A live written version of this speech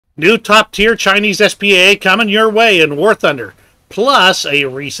New top-tier Chinese SPAA coming your way in War Thunder, plus a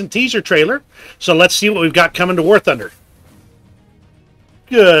recent teaser trailer. So let's see what we've got coming to War Thunder.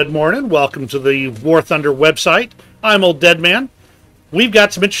 Good morning. Welcome to the War Thunder website. I'm Old Deadman. We've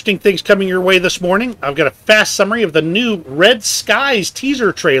got some interesting things coming your way this morning. I've got a fast summary of the new Red Skies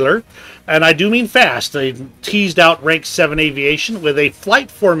teaser trailer, and I do mean fast. They teased out Rank VII Aviation with a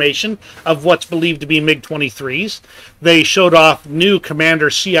flight formation of what's believed to be MiG-23s. They showed off new Commander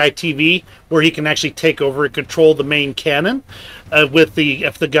CITV, where he can actually take over and control the main cannon if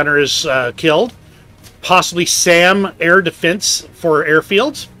the gunner is killed. Possibly SAM air defense for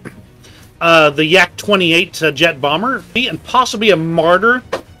airfields. The Yak-28 jet bomber, and possibly a Marder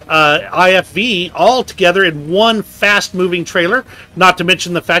IFV, all together in one fast-moving trailer. Not to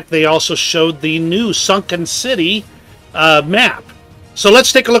mention the fact they also showed the new Sunken City map. So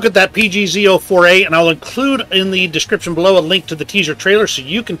let's take a look at that PGZ-04A, and I'll include in the description below a link to the teaser trailer so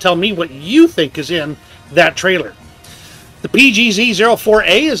you can tell me what you think is in that trailer. The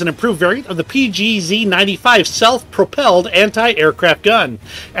PGZ-04A is an improved variant of the PGZ-95 self-propelled anti-aircraft gun.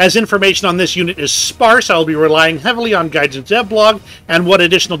 As information on this unit is sparse, I will be relying heavily on Gaijin's Devblog and what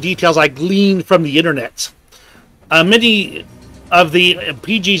additional details I gleaned from the internet. Many of the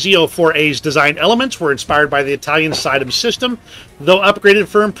PGZ-04A's design elements were inspired by the Italian Sidem system, though upgraded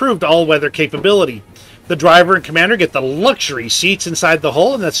for improved all-weather capability. The driver and commander get the luxury seats inside the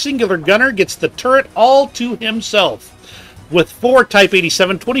hull, and the singular gunner gets the turret all to himself. With 4 Type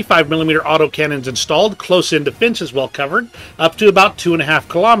 87 25mm autocannons installed, close-in defense is well covered, up to about 2.5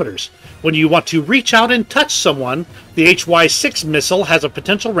 kilometers. When you want to reach out and touch someone, the HY-6 missile has a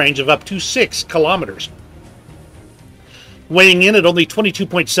potential range of up to 6 kilometers. Weighing in at only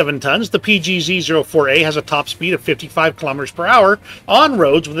 22.7 tons, the PGZ-04A has a top speed of 55 kilometers per hour on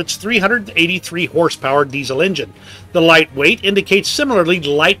roads with its 383 horsepower diesel engine. The lightweight indicates similarly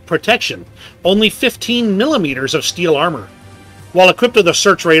light protection, only 15 millimeters of steel armor. While equipped with a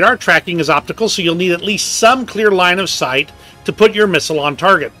search radar, tracking is optical, so you'll need at least some clear line of sight to put your missile on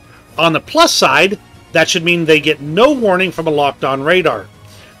target. On the plus side, that should mean they get no warning from a locked-on radar.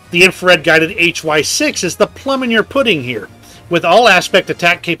 The infrared-guided HY-6 is the plum in your pudding here, with all aspect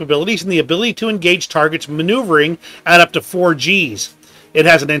attack capabilities and the ability to engage targets maneuvering at up to 4 Gs. It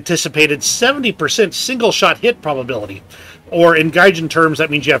has an anticipated 70% single-shot hit probability, or in Gaijin terms, that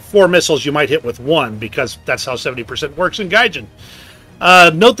means you have 4 missiles you might hit with 1, because that's how 70% works in Gaijin.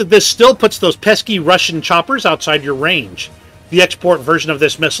 Note that this still puts those pesky Russian choppers outside your range. The export version of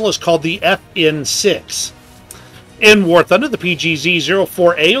this missile is called the FN-6. In War Thunder, the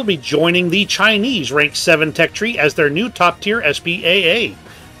PGZ-04A will be joining the Chinese Rank VII tech tree as their new top-tier SPAA.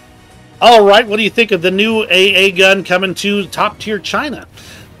 All right, what do you think of the new AA gun coming to top-tier China?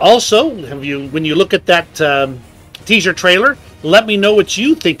 Also, when you look at that teaser trailer, let me know what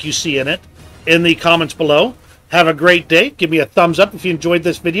you think you see in it in the comments below. Have a great day. Give me a thumbs up if you enjoyed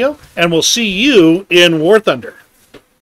this video, and we'll see you in War Thunder.